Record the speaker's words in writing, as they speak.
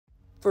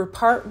For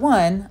part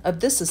 1 of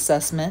this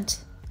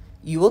assessment,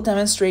 you will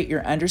demonstrate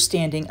your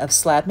understanding of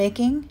slab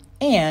making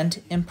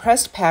and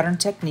impressed pattern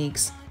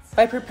techniques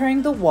by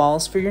preparing the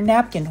walls for your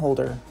napkin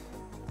holder.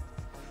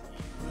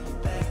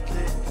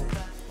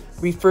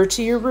 Refer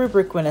to your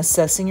rubric when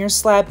assessing your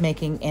slab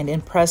making and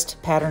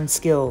impressed pattern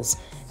skills.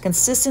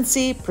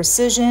 Consistency,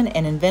 precision,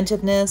 and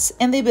inventiveness,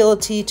 and the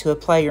ability to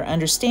apply your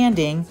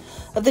understanding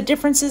of the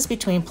differences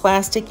between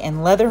plastic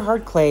and leather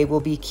hard clay will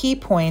be key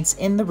points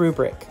in the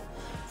rubric.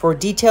 For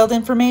detailed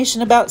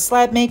information about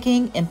slab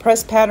making,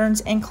 impressed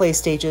patterns, and clay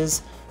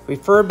stages,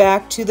 refer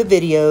back to the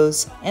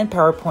videos and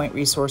PowerPoint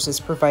resources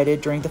provided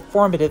during the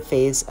formative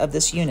phase of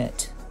this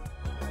unit.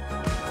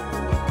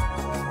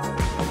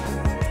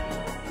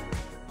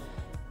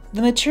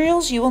 The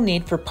materials you will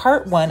need for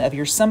part 1 of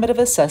your summative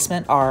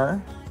assessment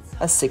are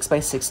a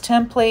 6x6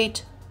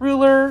 template,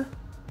 ruler,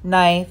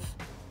 knife,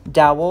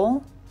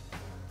 dowel,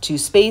 2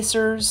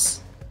 spacers,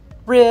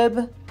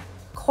 rib,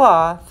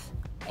 cloth,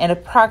 and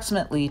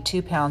approximately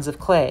 2 pounds of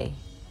clay.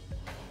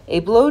 A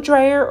blow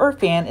dryer or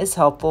fan is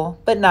helpful,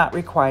 but not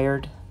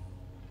required.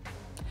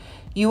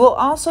 You will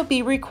also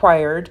be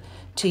required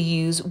to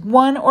use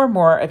one or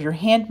more of your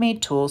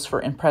handmade tools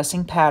for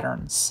impressing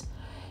patterns.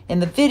 In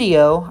the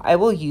video, I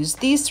will use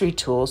these 3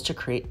 tools to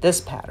create this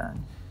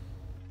pattern.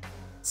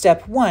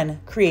 Step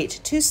 1.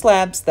 Create 2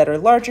 slabs that are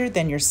larger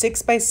than your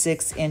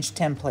 6x6 inch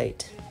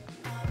template.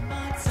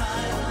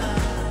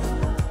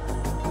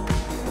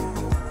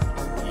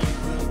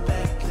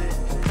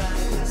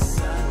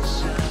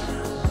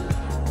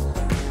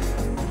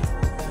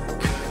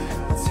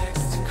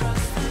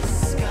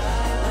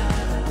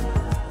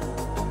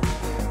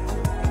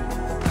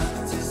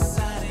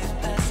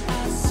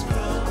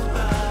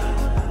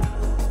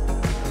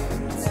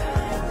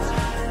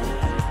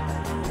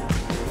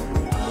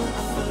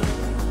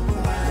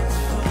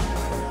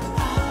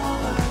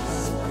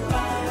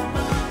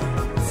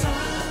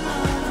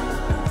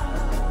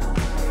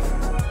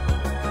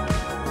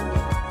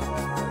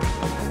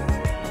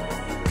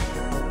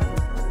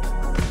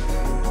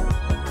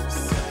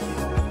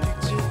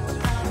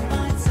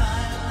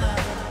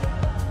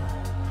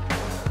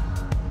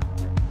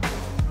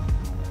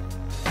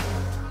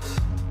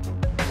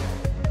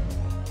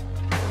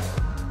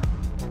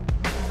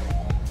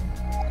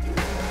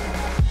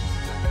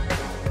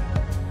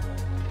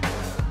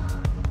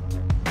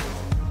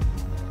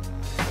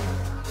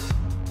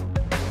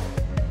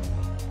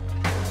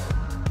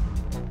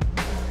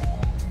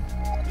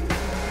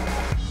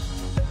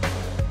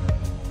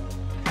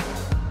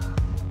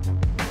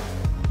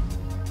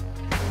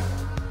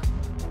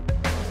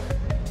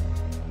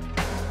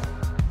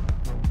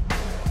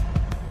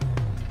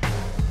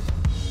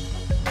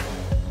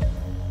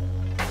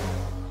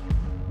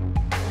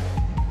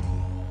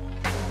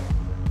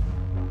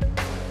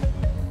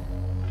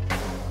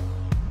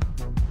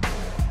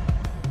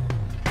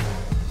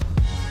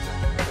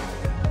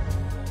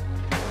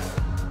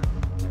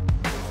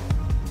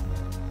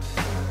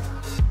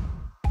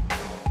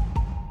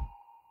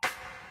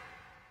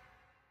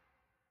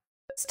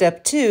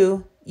 Step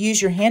 2.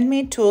 Use your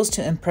handmade tools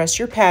to impress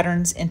your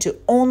patterns into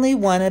only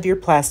one of your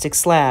plastic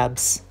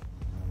slabs.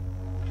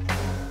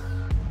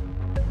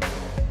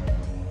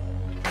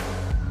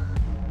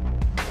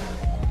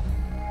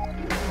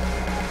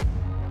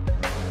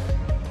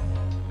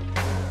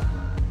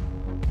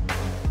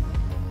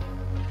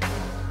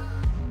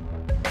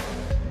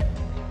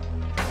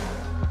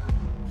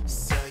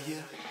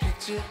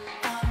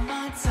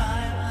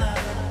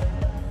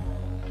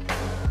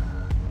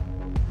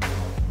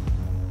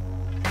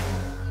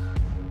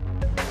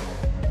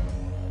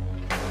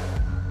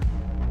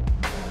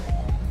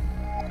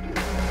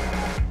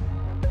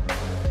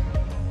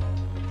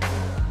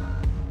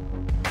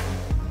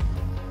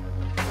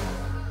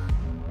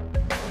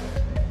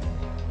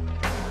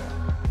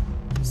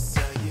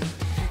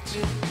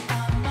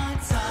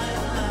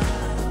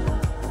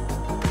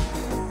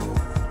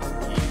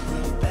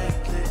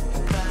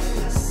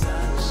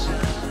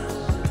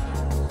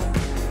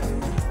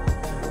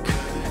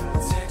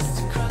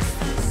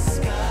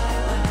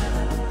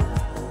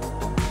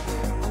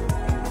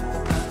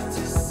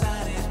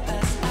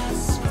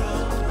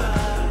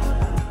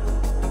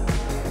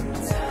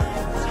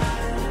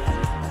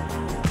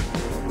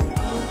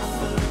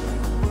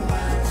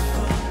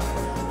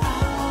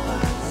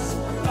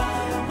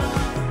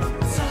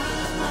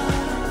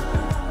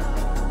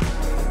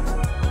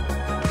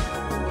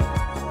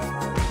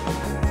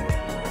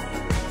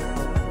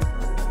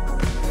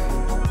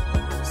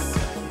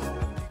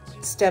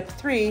 Step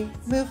 3.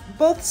 Move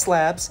both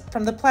slabs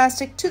from the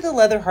plastic to the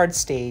leather hard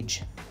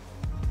stage.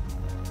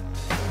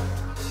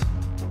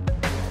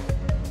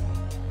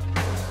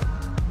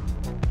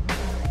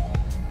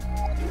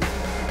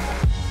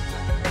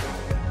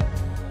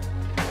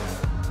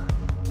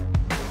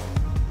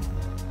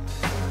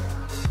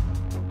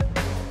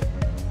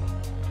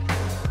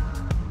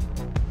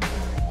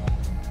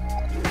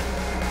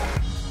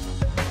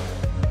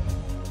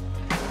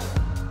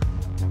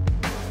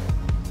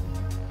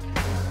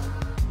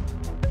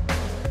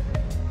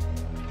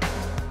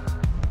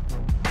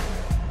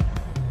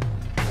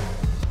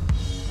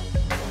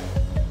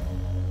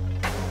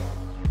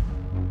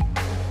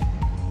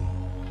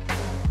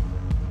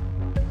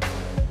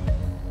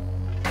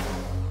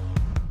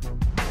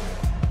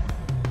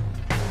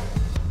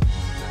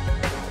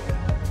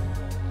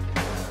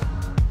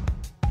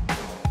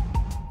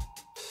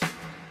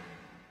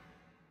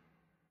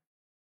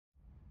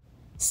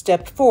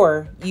 Step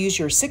 4, use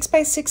your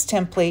 6x6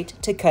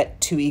 template to cut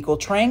 2 equal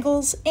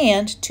triangles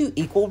and 2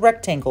 equal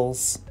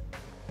rectangles.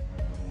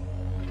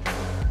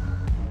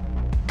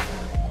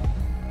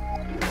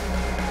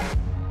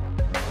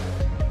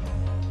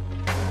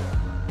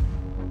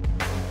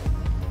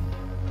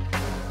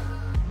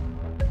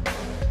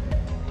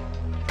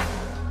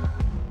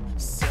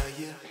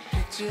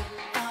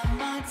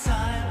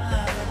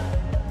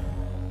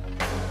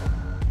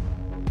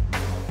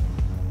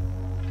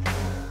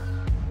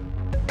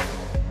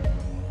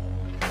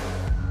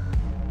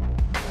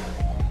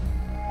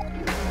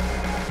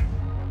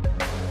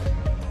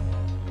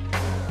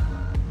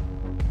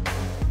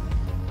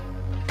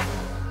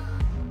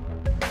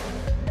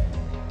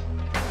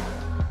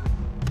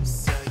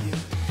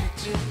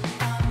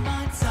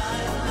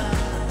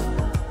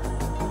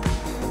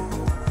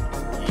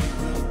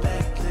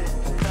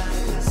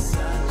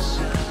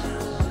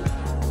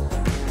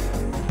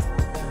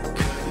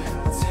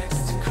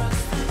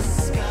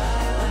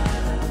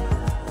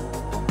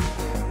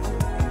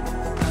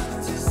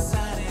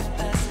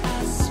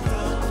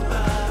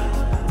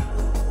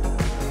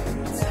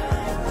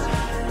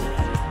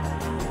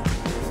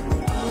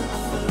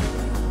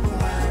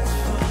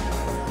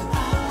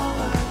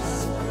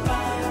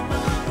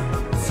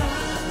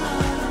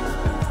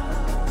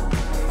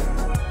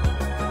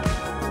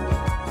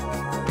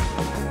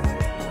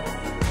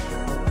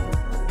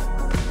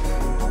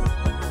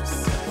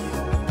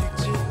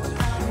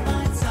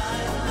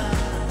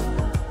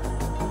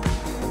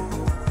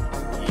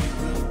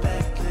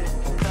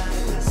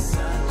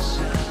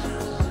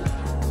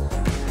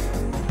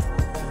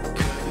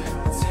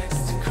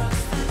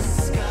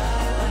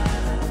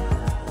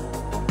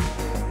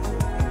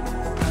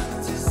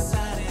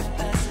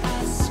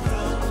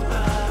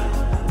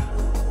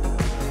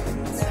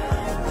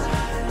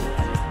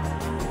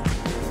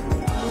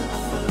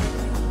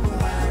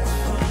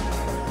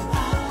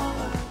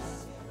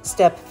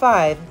 Step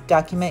 5,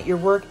 document your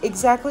work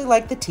exactly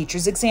like the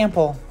teacher's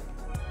example.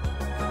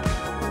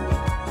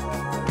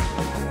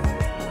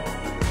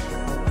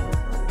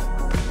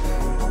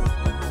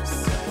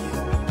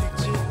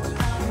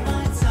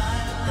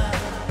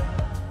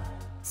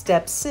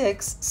 Step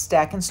 6,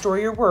 stack and store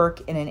your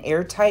work in an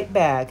airtight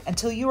bag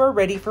until you are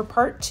ready for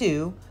part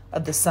 2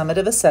 of the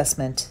summative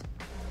assessment.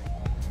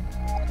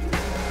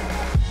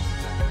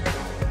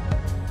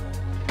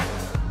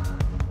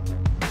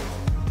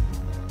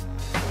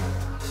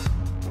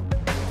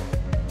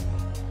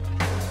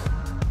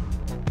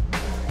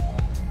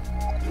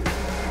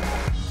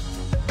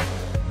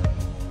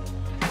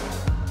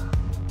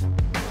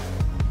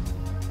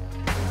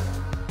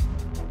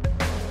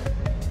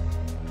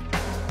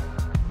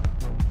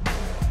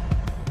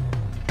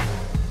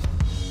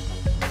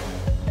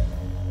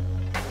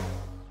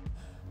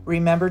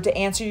 Remember to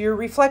answer your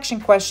reflection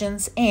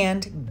questions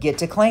and get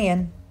to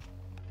claying.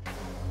 Are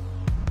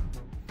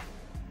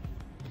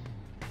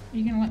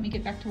you gonna let me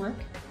get back to work?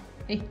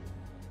 Hey,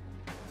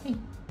 hey,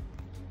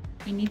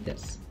 I need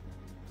this.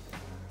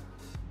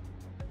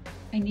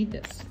 I need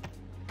this.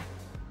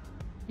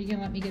 Are you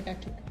gonna let me get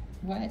back to work?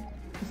 What?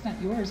 It's not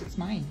yours, it's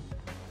mine.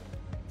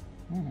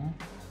 I don't know.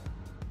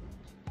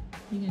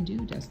 What are you gonna do,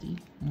 Dusty?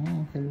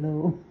 Oh,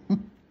 hello.